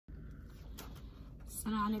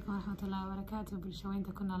السلام عليكم ورحمة الله وبركاته. بالشوين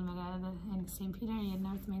كنا المقالة إن سين بيتر هي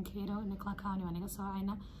نورث مانكيرو نيكولا كاوني وأنا قصوا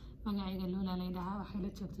عنا مقاعي قالوا ليلها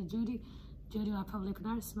وحيلة شوكت جودي وبابليك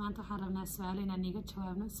نيرس ما أنت حرمنا السؤالين أني قد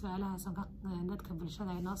جوابنا سؤالها سنقط ندك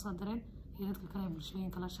بالشدة إنه صدرين يندك كلام بالشوين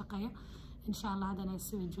كلا شقية إن شاء الله هذا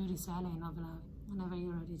نسوي جودي سؤالين وبلا. Whenever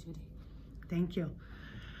you're ready, Judy. Thank you.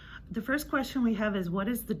 The first question we have is, what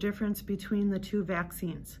is the difference between the two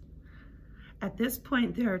vaccines? At this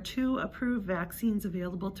point, there are two approved vaccines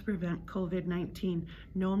available to prevent COVID-19,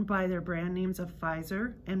 known by their brand names of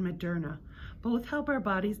Pfizer and Moderna. Both help our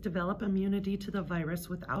bodies develop immunity to the virus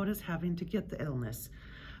without us having to get the illness.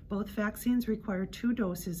 Both vaccines require 2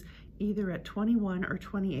 doses, either at 21 or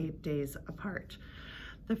 28 days apart.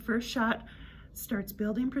 The first shot starts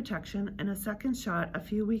building protection, and a second shot a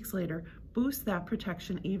few weeks later boosts that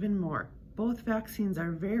protection even more. Both vaccines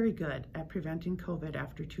are very good at preventing COVID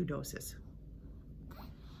after 2 doses.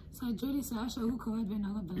 So Judy, سؤال ugu koowaad bay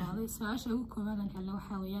nooga bilowday. Su'aasha ugu koowaad aan helno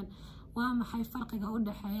waxa weeyaan waa maxay farqiga u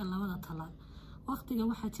dhaxeeya labada talaal? Waqtiga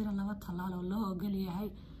waxaa jira laba talaal oo loo ogol yahay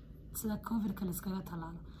sida COVID-ka la iskaga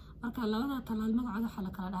talaalo. Marka labada talaal magacooda waxa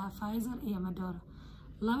la kala dhahaa Pfizer iyo Moderna.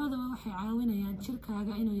 Labadaba waxay caawinayaan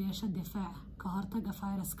jirkaaga inuu yeesho difaac ka hortagga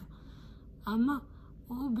fayraska ama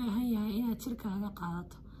uu u baahan yahay inaad jirkaaga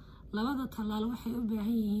qaadato. labada talaal waxay u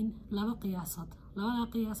baahan yihiin laba qiyaasood. labada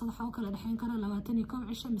qiyaasood waxa uu kala dhaxayn karaa 21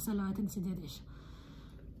 cisho mise 28 cisho.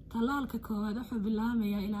 talaalka koowaad wuxuu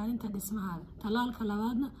bilaamayaa ilaalinta dhismahaaga. talaalka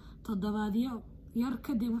labaadna toddobaadyo yar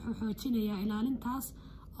kadib wuxuu xoojinayaa ilaalintaas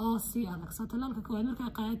oo sii adag. So talaalka koowaad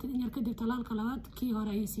markaa qaadatid in yar kadib talaalka labaad kii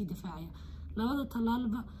hore ayuu sii difaacaya. labada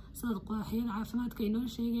talaalba sida qooxyada caafimaadka inoo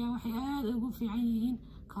sheegayaan waxay aad ugu fiican yihiin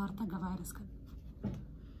ka hortagga fayraska.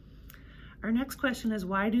 Our next question is,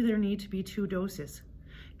 why do there need to be 2 doses?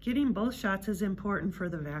 Getting both shots is important for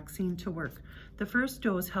the vaccine to work. The first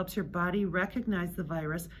dose helps your body recognize the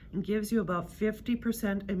virus and gives you about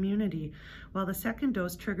 50% immunity, while the second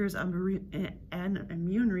dose triggers an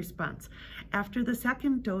immune response. After the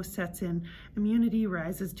second dose sets in, immunity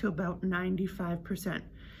rises to about 95%.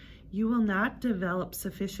 You will not develop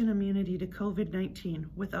sufficient immunity to COVID-19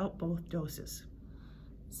 without both doses.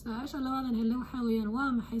 سؤال لبادن هلا waxa weeyaan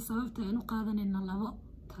waa maxay sababta aan u qaadanayna labo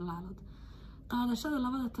talaalood. qaadashada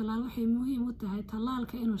labada talaal waxay muhiim u tahay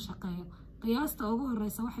talaalka inuu shaqeeyo. qiyaasta ugu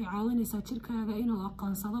horeysa waxay caawinaysaa jirkaaga inuu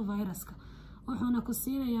aqoonsado fayraska. wuxuuna ku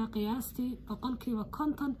siinayaa qiyaastii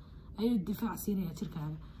 50% ayuu difaac siinayaa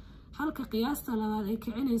jirkaaga. halka qiyaasta labaad ay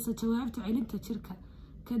kicinayso jawaabta celinta jirka.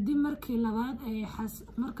 kadib markii labaad ay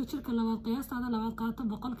marka jirka labaad qiyaastada labaad qaato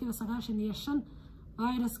 95%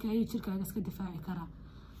 fayraska ayuu jirkaaga iska difaaci karaa.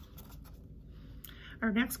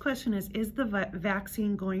 Our next question is the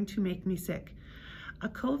vaccine going to make me sick? A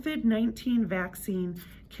COVID-19 vaccine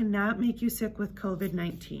cannot make you sick with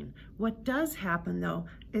COVID-19. What does happen, though,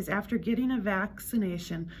 is after getting a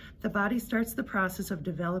vaccination, the body starts the process of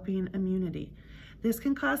developing immunity. This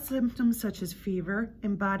can cause symptoms such as fever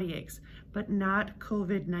and body aches, but not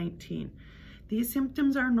COVID-19. These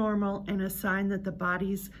symptoms are normal and a sign that the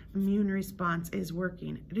body's immune response is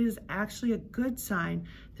working. It is actually a good sign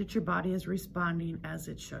that your body is responding as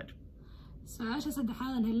it should. سؤال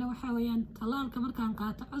saddexaad hela waxa weeyaan talaalka markaan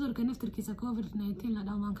qaato cudurka naftirkiisa COVID-19 la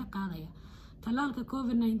dhawaan ka qaadaya. talaalka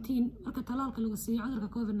COVID-19 marka talaalka lagu siiyo cudurka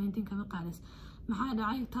COVID-19 kama qaadays. maxaa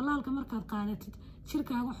dhacay talaalka markaad qaadatid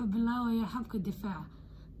jirkaaga wuxuu bilaabayaa habka difaaca.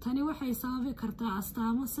 tani waxay sababi kartaa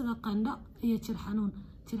astaamo sida qandho iyo jir xanuun.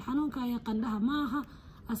 jir xanuunka iyo qandhaha maaha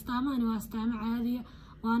astaamahani waa astaamo caadiya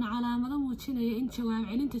waana calaamado muujinaya in jawaab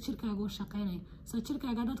celinta jirkaaga uu shaqeynayo. soo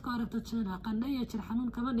jirkaaga dadka aragto jira qandho iyo jir xanuun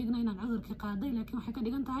kama dhigna inaad cudurkii qaaday laakiin waxay ka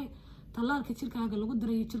dhigan tahay talaalka jirkaaga lagu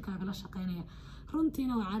diray jirkaaga la shaqeynaya.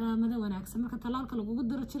 runtiina waa calaamado wanaagsan marka talaalka lagu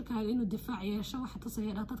diro jirkaaga inuu difaac yeesho waxa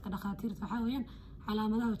tusaya dadka dhaqaatiirta waxa weeyaan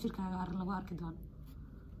calaamadaha jirkaaga lagu arki doono.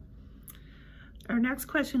 Our next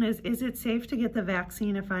question is it safe to get the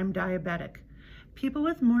vaccine if I'm diabetic? People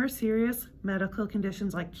with more serious medical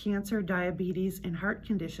conditions like cancer, diabetes, and heart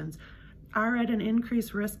conditions are at an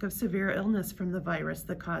increased risk of severe illness from the virus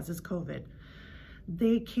that causes COVID.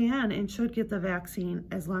 They can and should get the vaccine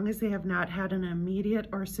as long as they have not had an immediate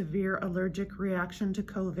or severe allergic reaction to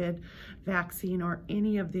COVID vaccine or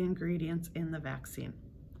any of the ingredients in the vaccine.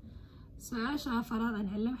 su'aasha afaraad aan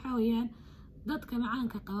helno waxa weeyaan dadka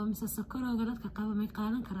macaanka qaba mise sokorowga dadka qaba may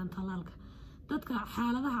qaadan karaan talaalka. dadka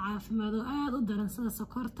xaaladaha caafimaad oo aad u daran sida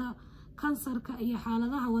sokorta, kansarka iyo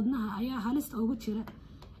xaaladaha wadnaha ayaa halista ugu jira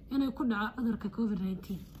inay ku dhaco cudurka COVID-19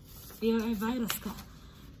 iyo fayraska.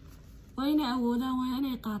 wayna awoodaan waa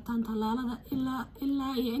inay qaataan talaalada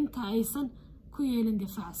ilaa iyo inta aysan ku yeelin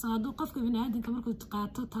difaac. soo hadduu qofka bini'aadamka markuu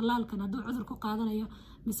qaato talaalkan hadduu cudur ku qaadanayo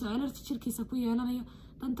mise alerji jirkiisa ku yeelanayo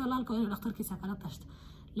dan talaalka waa inuu dhakhtarkiisa kala tashto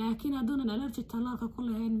laakiin hadduunan alerji talaalka ku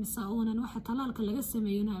lahayn mise uunan waxa talaalka laga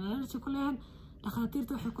sameeyo inaan alerji ku lahayn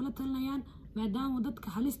dhakhaatiirta waxay kula talinayaan maadaama dadka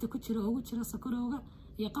halista ku jira ugu jira sakarowga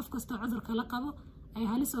iyo qof kasta cudurka la qabo ay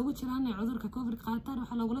halis ugu jiraan inay cudurka covid qaataan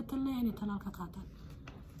waxa lagula talinayaa inay talaalka qaataan.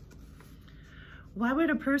 Why would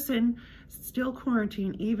a person still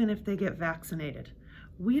quarantine even if they get vaccinated?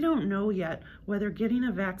 We don't know yet whether getting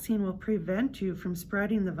a vaccine will prevent you from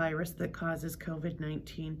spreading the virus that causes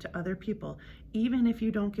COVID-19 to other people, even if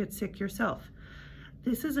you don't get sick yourself.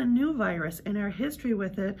 This is a new virus, and our history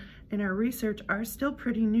with it and our research are still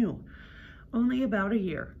pretty new, only about a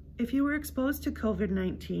year. If you were exposed to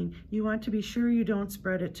COVID-19, you want to be sure you don't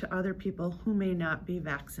spread it to other people who may not be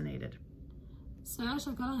vaccinated.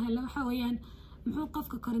 muxuu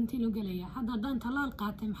qofka quarantine u galaya hadda haddaan talaal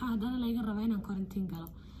qaatay maxaa haddana laga rabaa inaan quarantine galo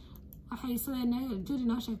waxay sidayna jiri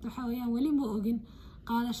noo sheegtay waxa weeyaan weli ma ogin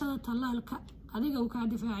qaadashada talaalka adiga uu ka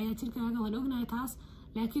difaacaya jirkaaga waan ognahay taas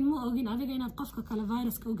laakiin ma ogin adiga inaad qofka kale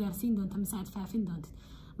viruska u gaarsiin doonto mise aad faafin doontid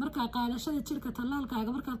marka qaadashada jirka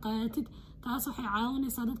talaalkaaga markaad qaadatid taas waxay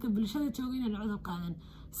caawinaysaa dadka bulshada jooga inay cudur qaadan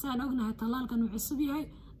saan ognahay talaalkan uu cusub yahay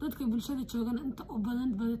dadka bulshada joogan inta u badan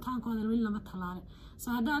baditaankooda weli lama talaalay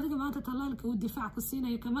soo hadda adiga maanta talaalka uu difaac ku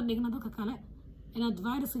siinayo kama dhigna dadka kale inaad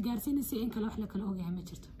viruska gaarsiinaysa in kale wax la kala ogahay ma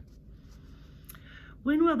jirto.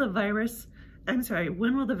 When will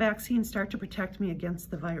the vaccine start to protect me against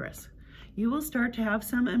the virus? You will start to have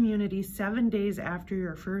some immunity 7 days after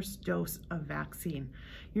your first dose of vaccine.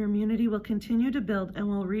 Your immunity will continue to build and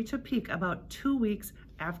will reach a peak about 2 weeks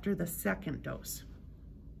after the second dose.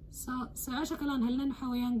 su-aasha kale aan helnan waxa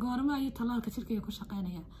weeyaan goorma ayuu talaalka jirkaaga ku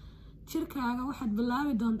shaqeynaya jirkaaga waxaad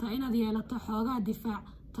bilaabi doontaa inaad yeelato xoogaa difaac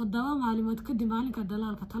 7 maalmood kadib maalinka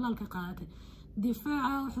talaalka qaadatay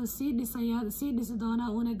difaaca wuxuu sii dhisi doonaa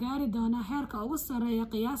uuna gaari doonaa heerka ugu sarreeya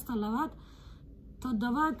qiyaasta 2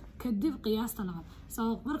 toddobaad kadib qiyaasta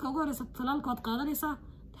 2 marka ugu horeysa talaalka waad qaadanaysaa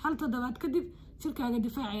hal toddobaad kadib jirkaaga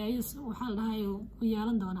difaaci ayuu waxaa la dhahay u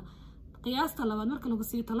yeelan doonaa qiyaasta 2 marka lagu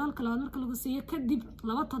siiyo talaalka 2 marka lagu siiyo kadib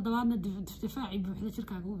 2 toddobaadna difaaci buuxda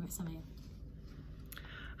jirkaaga u buuxsamaya.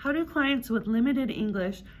 How do clients with limited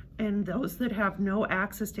English and those that have no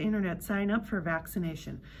access to internet sign up for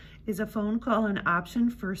vaccination? Is a phone call an option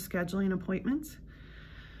for scheduling appointments?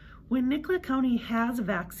 When Nicollet County has a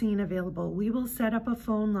vaccine available, we will set up a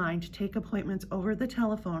phone line to take appointments over the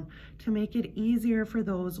telephone to make it easier for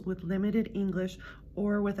those with limited English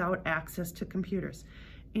or without access to computers.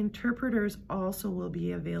 Interpreters also will be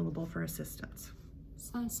available for assistance.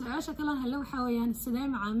 su-aasha kale aan helno waxaa weeyaan sidee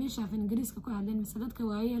macaamiisha af ingiriiska ku hadleen mise dadka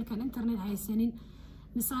waayeelkan internet haysanin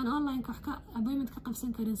mise aan online wax ka appointment ka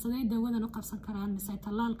qabsan karin sidee dawadan u qabsan karaan mise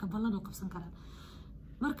talaalka ballan u qabsan karaan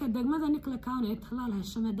marka degmada Nicollet County ay talaal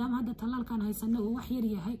hesho maadaama hadda talaalkan haysano uu wax yar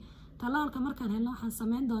yahay talaalka markaan helno waxaan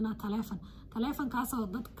sameyn doonaa taleefankaas oo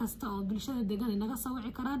dad kasta oo bulshada degan inaga soo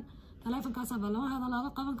wici karaan taleefankaas ballamahada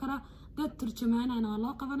looga qaban karaa dad turjumaanana waa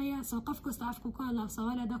loo qabanayaa soo qof kasta afku ku hadla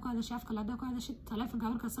Soomaali hadda ku hadashay afka hadda ku hadashay taleefanka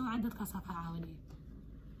markaas soo wacay dadkaas ka caawinaya.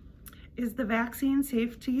 Is the vaccine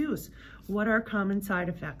safe to use? What are common side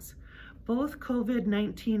effects? Both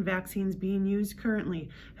COVID-19 vaccines being used currently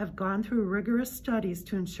have gone through rigorous studies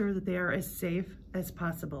to ensure that they are as safe as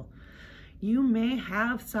possible. You may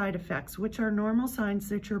have side effects, which are normal signs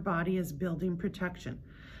that your body is building protection.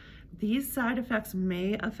 These side effects may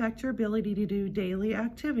affect your ability to do daily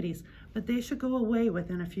activities, but they should go away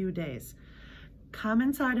within a few days.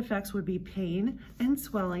 Common side effects would be pain and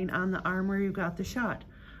swelling on the arm where you got the shot.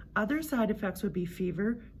 Other side effects would be fever,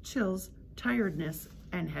 chills, tiredness,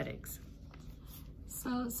 and headaches.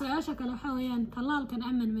 su-aasha kale waxaa weeyaan talaalkan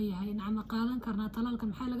aman ma yahay nacma qaadan karnaa talaalkan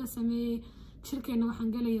maxaa laga sameeyey jirkeena waxaan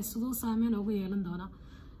gelaya siduu saameyn ugu yeelan doonaa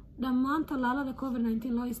dhammaan talaalada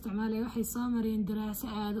COVID-19 loo isticmaalay waxay soo mareen daraaso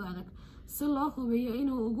aad u adag si loo hubiyo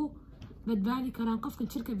inuu ugu badbaadi karaan qofka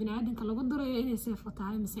jirka bini'aadamka lagu durayo inay safe u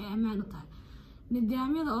tahay mise ammaan u tahay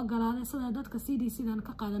nidaamyada ogolaaday sida dadka CDC-dan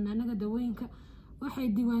ka qaadan anaga dawooyinka waxay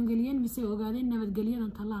diiwaangeliyeen mise ogaadeen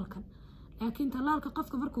nabadgelyadan talaalkan laakiin talaalka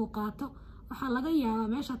qofka markuu qaato waxaa laga yaabaa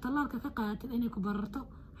meesha talaalka ka qaadatid inay ku bararto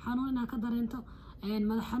xanuun inaad ka dareento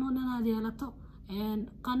madax xanuun inaad yeelato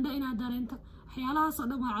qandho inaad dareento waxyaalahaas oo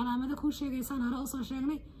dhan waa calaamado kuu sheegaysaan hore usoo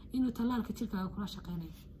sheegnay inuu talaalka jirkaaga kula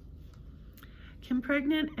shaqeynayo. Can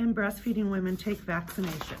pregnant and breastfeeding women take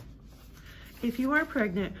vaccination? If you are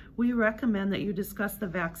pregnant, we recommend that you discuss the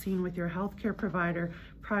vaccine with your healthcare provider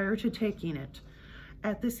prior to taking it.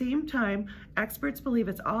 At the same time, experts believe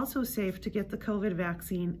it's also safe to get the COVID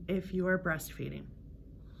vaccine if you are breastfeeding.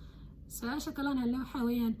 su-aasha kalena le waxaa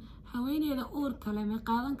weeyaan haweeneyda uurka leh ma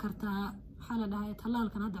qaadan kartaa waxaa la dhahay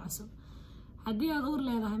talaalkan hadda cusub haddii aad uur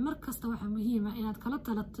leedahay mar kasta waxa muhiim ah inaad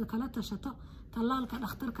kala tashato tallaalka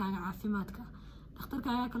dhakhtarkaaga caafimaadka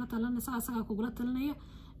dhakhtarkaaga kala talanaysa asaga kugula talinaya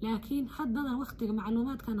laakiin haddadan waqtiga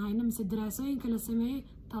macluumaadkan hayna mise daraasooyinka la sameeyay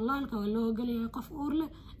tallaalka waa loo ogolyahay qof uur leh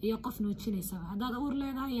iyo qof nuujinaysa haddaad uur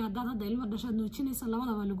leedahay iyo haddaad hadda ilmo dhashaad nuujinaysa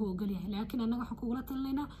labadaba waa lagu ogolyahay laakiin annaga waxaan kugula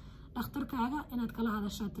talinaynaa dhakhtarkaaga inaad kala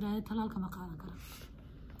hadasho tiraahdo tallaalka ma qaadan kara.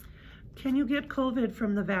 Can you get COVID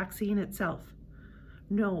from the vaccine itself?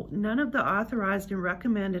 No, none of the authorized and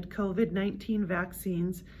recommended COVID-19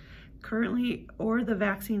 vaccines currently or the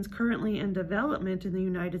vaccines currently in development in the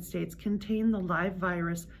United States contain the live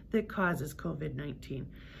virus that causes COVID-19.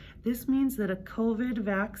 This means that a COVID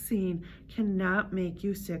vaccine cannot make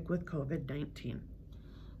you sick with COVID-19.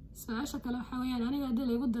 su-aasha kale waxaa weeyaan aniga haddii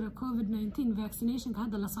laygu daro COVID-19 vaccinationka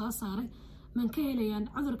hadda lasoo saaray man ka helayaan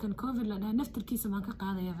cudurkan COVID la dhaha naftarkiisa maan ka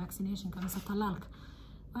qaadaya vaccinationka mise tallaalka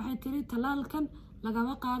waxay tiri tallaalkan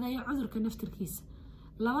lagama qaadayo cudurka naftarkiisa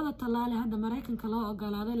labada tallaale hadda Mareykanka loo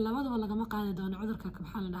ogolaaday labadaba lagama qaadi doono cudurka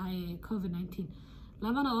maxaa la dhahay COVID-19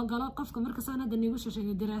 labana ogolo qofka marka saan hadda nigu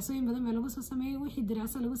sheegay daraasooyin badan ee lagu soo sameeyay wixii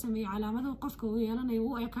daraaso lagu sameeyay calaamadaha qofka uu yeelanayo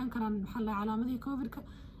uu ekaan karaan maxaa la calaamadii COVID-ka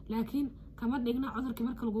laakiin kama dhigna cudurkii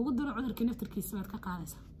marka lagu daro cudurkii naftarkiisa baad ka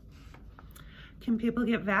qaadaysa. Can people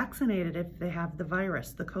get vaccinated if they have the virus,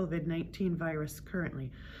 the COVID-19 virus currently?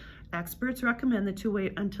 Experts recommend that you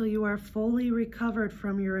wait until you are fully recovered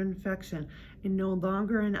from your infection and no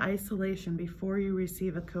longer in isolation before you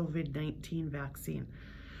receive a COVID-19 vaccine.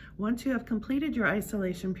 Once you have completed your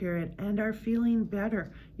isolation period and are feeling better,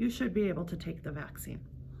 you should be able to take the vaccine.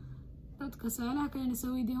 dadka su'aalaha kale soo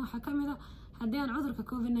weydiin waxa kamid ah haddii aan cudurka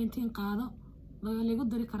COVID-19 qaado lagu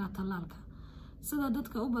dari karaa tallaalka sida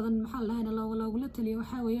dadka u badan maxaa la dhahaa loogula taliyo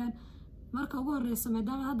waxa weeyaan marka ugu horeysa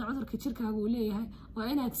maadaama hadda cudurka jirkaaga uu leeyahay waa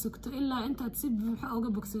inaad sugto ilaa intaad si buuxa uga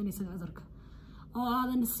bogsoonaysid cudurka oo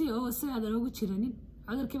aadan si aadan ugu jiranin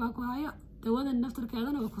cudurkii baa ku haya dawadan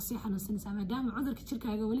naftarkeedana way ku sii xanuunsanaysaa maadaama cudurka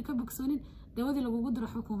jirkaaga wali ka bogsoonin dawadii lagugu diro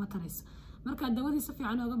xukuuma tarayso marka dawadii si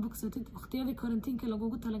fiican uga bogsatid waqtiyadii karantiinka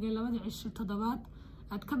lagugu talagalay 2 cisho toddobaad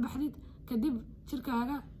aad ka baxdid kadib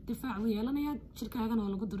jirkaaga difaac u yeelanaya jirkaagana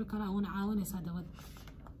waa lagu diri karaa una caawinaysaa dawada.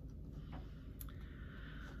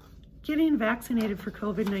 Getting vaccinated for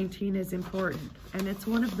COVID-19 is important, and it's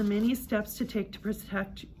one of the many steps to take to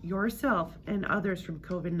protect yourself and others from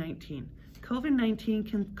COVID-19. COVID-19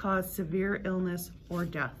 can cause severe illness or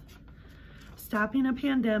death. Stopping a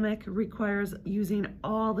pandemic requires using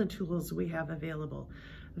all the tools we have available.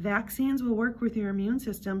 Vaccines will work with your immune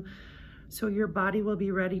system, so your body will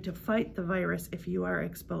be ready to fight the virus if you are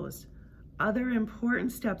exposed. Other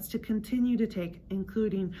important steps to continue to take,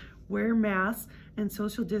 including wear masks and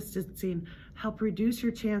social distancing, help reduce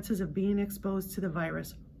your chances of being exposed to the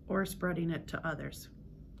virus or spreading it to others.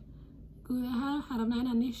 guud ahaan waxaan rabnaa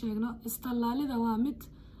inaan ii sheegno istallaalida waa mid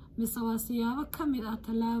mise waa siyaabo ka mid ah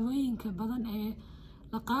tallaabooyinka badan ee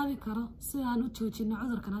la qaadi karo sidaan u joojino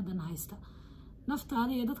cudurkan haddana haysta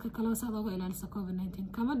naftaada iyo dadka kale saad uga ilaalisa COVID-19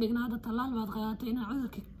 kama dhigna hadda tallaal baad qaadatay in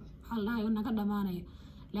cudurkii maxaa la dhahay naga dhamaanayo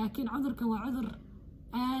laakiin cudurkan waa cudur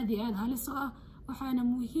aad iyo aad halis u ah waxaana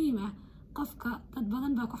muhiim ah qofka dad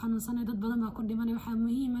badan baa ku xanuunsanay dad badan baa ku dhimanay waxaa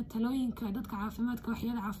muhiim ah talooyinka dadka caafimaadka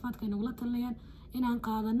waxyaalaha caafimaadka ay nagula talinayaan inaan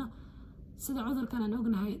qaadano sida cudurkan aan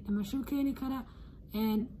ognahay dhimasho keeni kara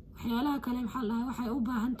waxyaalaha kale maxaa la dhahay waxay u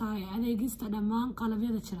baahan tahay adeegista dhammaan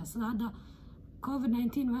qalabyada jira sida hadda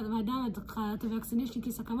COVID-19 maadaama aad qaadato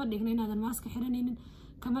vaccinationkiisa kama dhigna inaadan maaska xiranaynin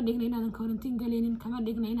kama dhigna inaadan quarantine galaynin kama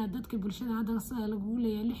dhigna inaad dadka bulshada hadda sida lagu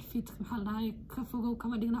leeyahay 6 feet maxaa la dhahay ka fogow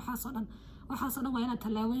kama dhigna waxaas oo dhan waa inaad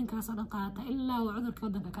tallaabooyinkaas oo dhan qaadato ilaa uu cudurka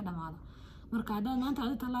waddanka ka dhamaado marka haddaad maanta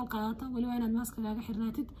aad tallaal qaadato wali waa inaad maaskaaga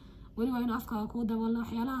xirnaatid wali waa inuu afkaaga kuu daboolo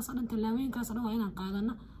waxyaalahaas oo dhan tallaabooyinkaas oo dhan waa inaan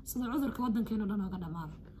qaadano sida cudurka waddankeena dhan uga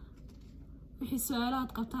dhamaado wixii su'aalaad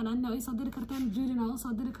qabtaan anna way soo diri kartaan juurina oo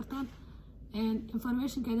soo diri kartaan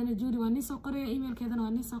information keedana juuri waa nii soo qoraya email keedana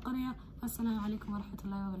waa nii soo qoraya. Assalaamu calaykum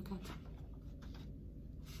waraxmatullaahi wabarakaatuh.